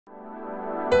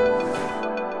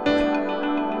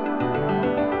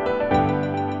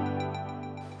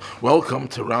Welcome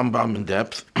to Rambam in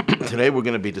Depth. Today we're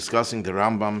going to be discussing the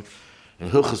Rambam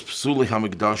in Hilchos Psulei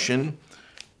Hamukdoshim,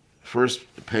 first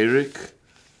Perik,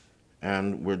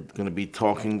 and we're going to be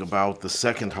talking about the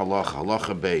second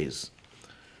halacha beis.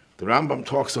 The Rambam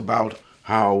talks about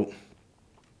how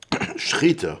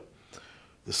Shechita,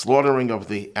 the slaughtering of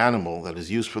the animal that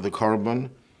is used for the korban,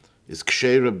 is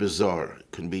ksheira bizar.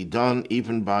 It can be done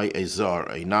even by a zar,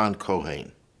 a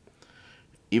non-Kohen.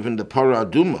 Even the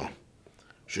paraduma,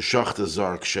 Shechita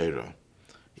zar ksheira.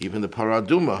 Even the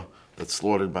paraduma that's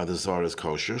slaughtered by the zar is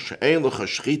kosher. She'ein lecha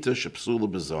shechita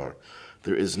shepsula bizar.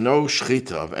 There is no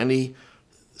shechita of any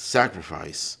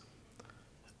sacrifice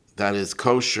that is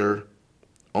kosher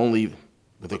only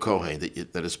with a kohen,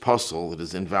 that is pasul, that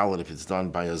is invalid if it's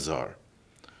done by a zar.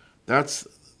 That's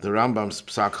the Rambam's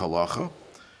psak halacha,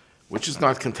 which is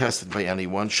not contested by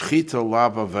anyone. Shechita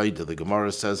lav aveda. The Gemara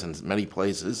says in many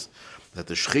places that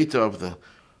the shechita of the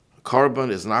korban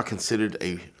is not considered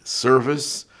a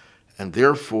service, and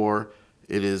therefore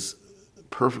it is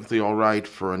perfectly all right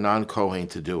for a non-Kohen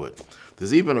to do it.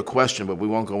 There's even a question, but we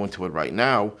won't go into it right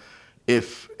now,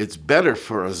 if it's better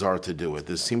for a zar to do it.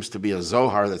 There seems to be a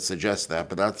Zohar that suggests that,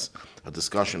 but that's a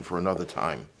discussion for another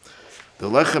time. The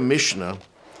Lechem Mishnah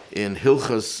in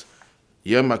Hilchos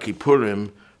Yom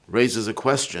Kippurim raises a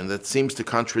question that seems to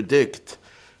contradict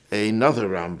another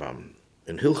Rambam.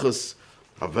 In Hilchos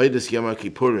Avedis Yom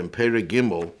Kippurim, Perek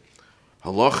Gimel,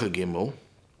 Halacha Gimel,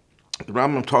 the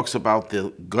Rambam talks about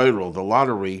the Goral, the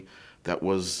lottery that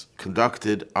was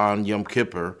conducted on Yom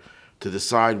Kippur to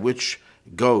decide which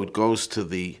goat goes to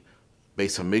the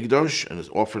Beis Hamikdash and is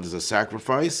offered as a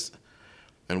sacrifice,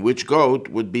 and which goat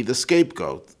would be the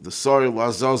scapegoat, the Soil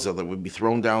Azazel that would be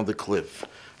thrown down the cliff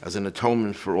as an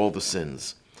atonement for all the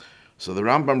sins. So the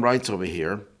Rambam writes over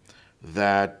here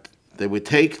that they would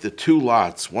take the two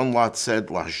lots. One lot said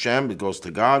La Hashem, it goes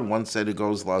to God. One said it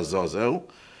goes La Azazel.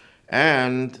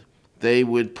 And they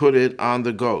would put it on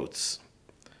the goats.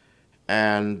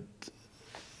 And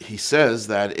he says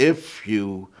that if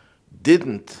you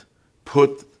didn't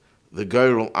put the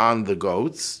Goral on the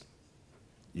goats,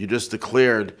 you just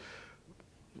declared,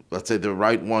 let's say the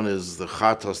right one is the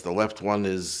Chatos, the left one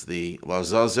is the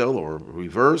Lazazel, or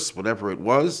reverse, whatever it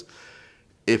was.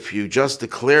 If you just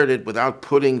declared it without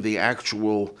putting the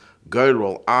actual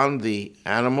Goral on the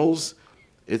animals,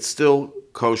 it's still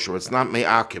kosher. It's not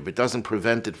me'akev. It doesn't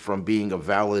prevent it from being a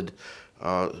valid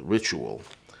ritual.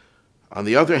 On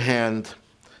the other hand,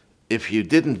 if you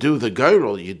didn't do the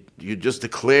Goral, you just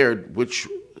declared which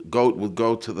goat would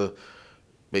go to the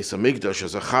Beis Hamikdash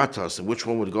as a chatas and which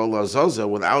one would go lazazel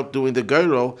without doing the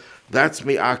Goral, that's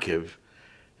me'akev.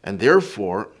 And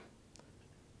therefore,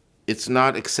 it's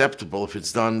not acceptable if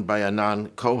it's done by a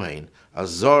non-Kohen. A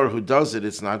zar who does it,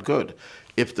 it's not good.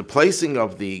 If the placing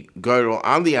of the Goral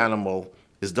on the animal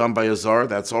is done by a zar,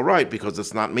 that's all right because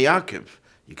it's not me'akev.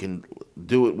 You can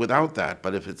do it without that.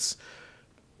 But if it's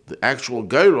the actual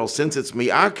Goral, since it's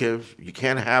me'akev, you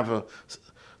can't have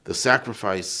the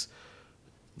sacrifice,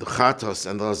 the chatas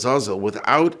and the azazel,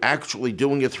 without actually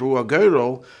doing it through a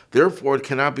Goral. Therefore, it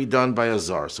cannot be done by a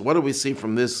zar. So what do we see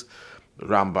from this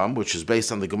Rambam, which is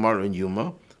based on the Gemara in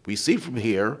Yuma? We see from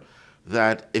here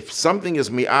that if something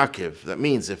is me'akev, that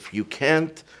means if you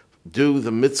can't do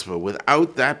the mitzvah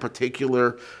without that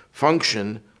particular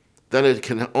function, then it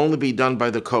can only be done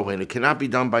by the Kohen. It cannot be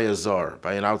done by a zar,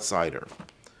 by an outsider.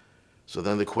 So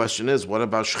then the question is, what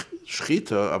about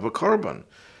shechita of a korban?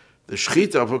 The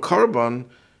shechita of a korban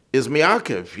is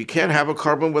me'akev. You can't have a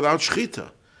korban without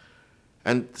shechita.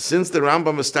 And since the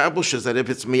Rambam establishes that if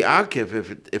it's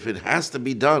me'akev, if it has to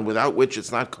be done, without which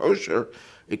it's not kosher,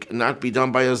 it cannot be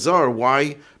done by a zar,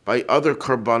 why by other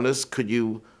korbanos could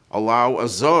you allow a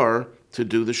zar to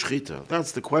do the shechita?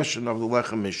 That's the question of the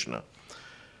Lechem Mishnah.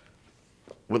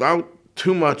 Without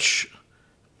too much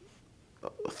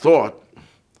thought,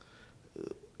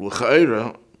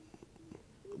 l'cha'era,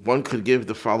 one could give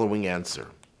the following answer.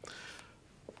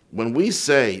 When we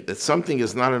say that something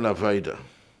is not an aveda,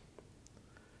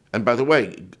 and by the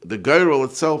way, the Goral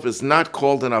itself is not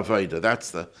called an Aveda.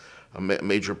 That's a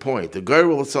major point. The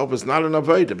Goral itself is not an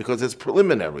Aveda because it's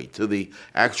preliminary to the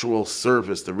actual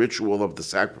service, the ritual of the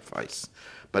sacrifice.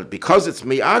 But because it's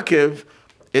me'akev,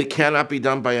 it cannot be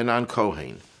done by a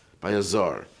non-Kohen, by a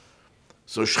zar.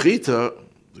 So Shechita,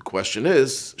 the question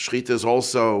is, Shechita is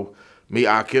also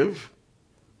me'akev,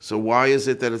 so why is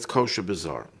it that it's kosher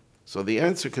bizarre? So the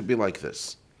answer could be like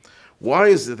this. Why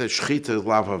is it that Shechita is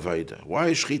lav aveda? Why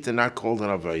is Shechita not called an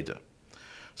aveda?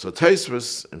 So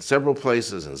Tosfos, in several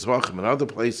places, in Zvachim and other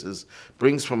places,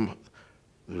 brings from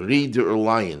Rabbi de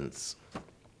Orleans,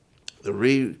 the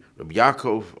Rabbi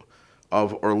Yaakov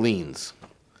of Orleans,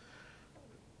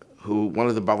 who one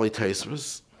of the Balei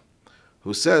Tosfos,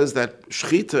 who says that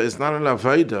Shechita is not an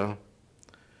Avodah.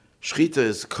 Shechita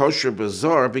is kosher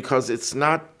b'zar because it's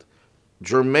not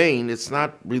germane, it's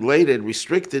not related,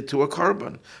 restricted to a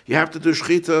carbon. You have to do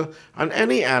Shechita on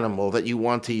any animal that you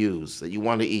want to use, that you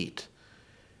want to eat.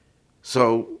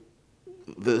 So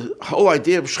the whole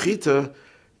idea of Shechita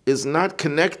is not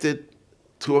connected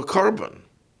to a carbon.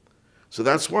 So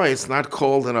that's why it's not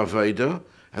called an Avodah,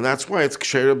 and that's why it's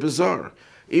Ksheira B'zar.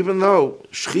 Even though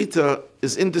Shechita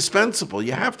is indispensable,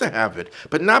 you have to have it,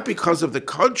 but not because of the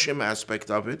Kodshim aspect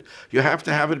of it. You have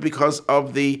to have it because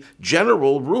of the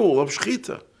general rule of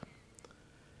Shechita.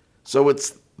 So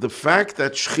it's the fact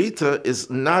that Shechita is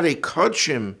not a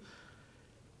Kodshim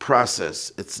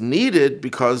process. It's needed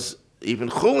because even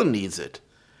Chulin needs it.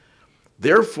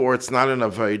 Therefore, it's not an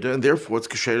Avodah, and therefore it's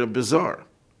Ksheira B'zar.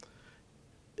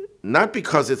 Not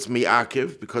because it's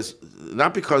mi'akiv,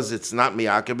 not because it's not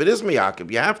mi'akiv, it is mi'akiv.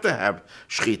 You have to have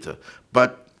shechita,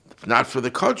 but not for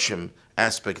the kodshim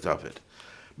aspect of it.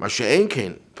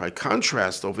 Masha'enkein, by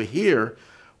contrast, over here,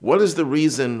 what is the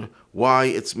reason why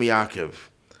it's mi'akiv?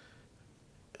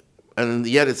 And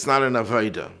yet it's not an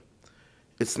avodah.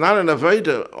 It's not an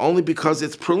avodah only because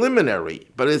it's preliminary,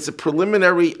 but it's a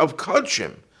preliminary of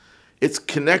kodshim. It's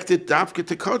connected dafka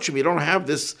to kodshim. You don't have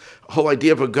this whole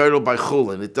idea of a goral by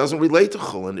chulin. It doesn't relate to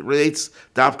chulin. It relates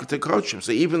dafka to kodshim.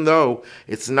 So even though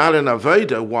it's not an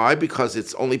avodah, why? Because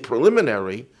it's only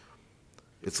preliminary.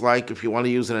 It's like, if you want to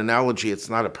use an analogy, it's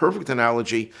not a perfect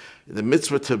analogy. The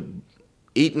mitzvah to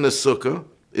eat in the sukkah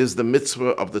is the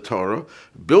mitzvah of the Torah.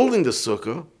 Building the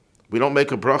sukkah, we don't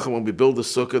make a bracha when we build the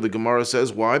sukkah, the Gemara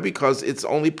says. Why? Because it's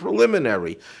only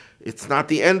preliminary. It's not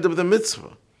the end of the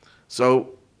mitzvah.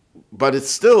 So, but it's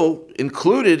still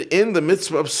included in the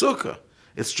mitzvah of sukkah.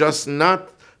 It's just not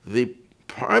the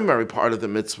primary part of the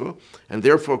mitzvah, and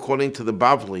therefore, according to the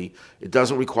Bavli, it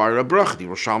doesn't require a bracha. The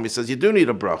Rosh Hashanah says you do need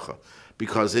a bracha,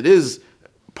 because it is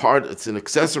it's an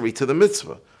accessory to the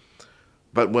mitzvah.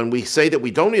 But when we say that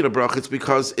we don't need a bracha, it's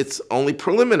because it's only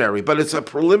preliminary, but it's a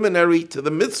preliminary to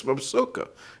the mitzvah of sukkah.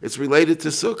 It's related to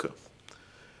sukkah.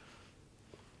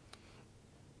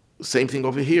 Same thing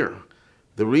over here.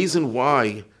 The reason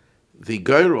why the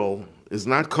Goral is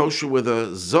not kosher with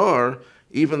a zar,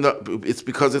 even though it's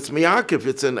because it's mi'akiv.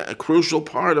 It's a crucial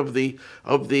part of the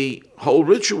whole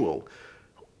ritual.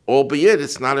 Albeit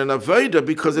it's not an avodah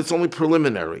because it's only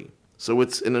preliminary. So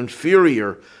it's an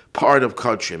inferior part of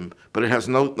kodshim, but it has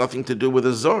nothing to do with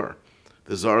a zar.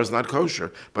 The zar is not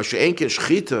kosher. But she'enke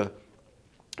shechita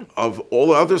of all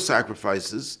the other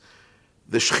sacrifices,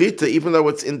 the shechita, even though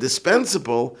it's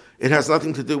indispensable, it has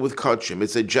nothing to do with kodshim.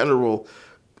 It's a general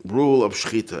rule of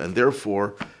shechita, and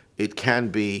therefore it can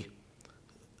be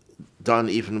done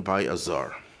even by a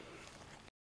zar.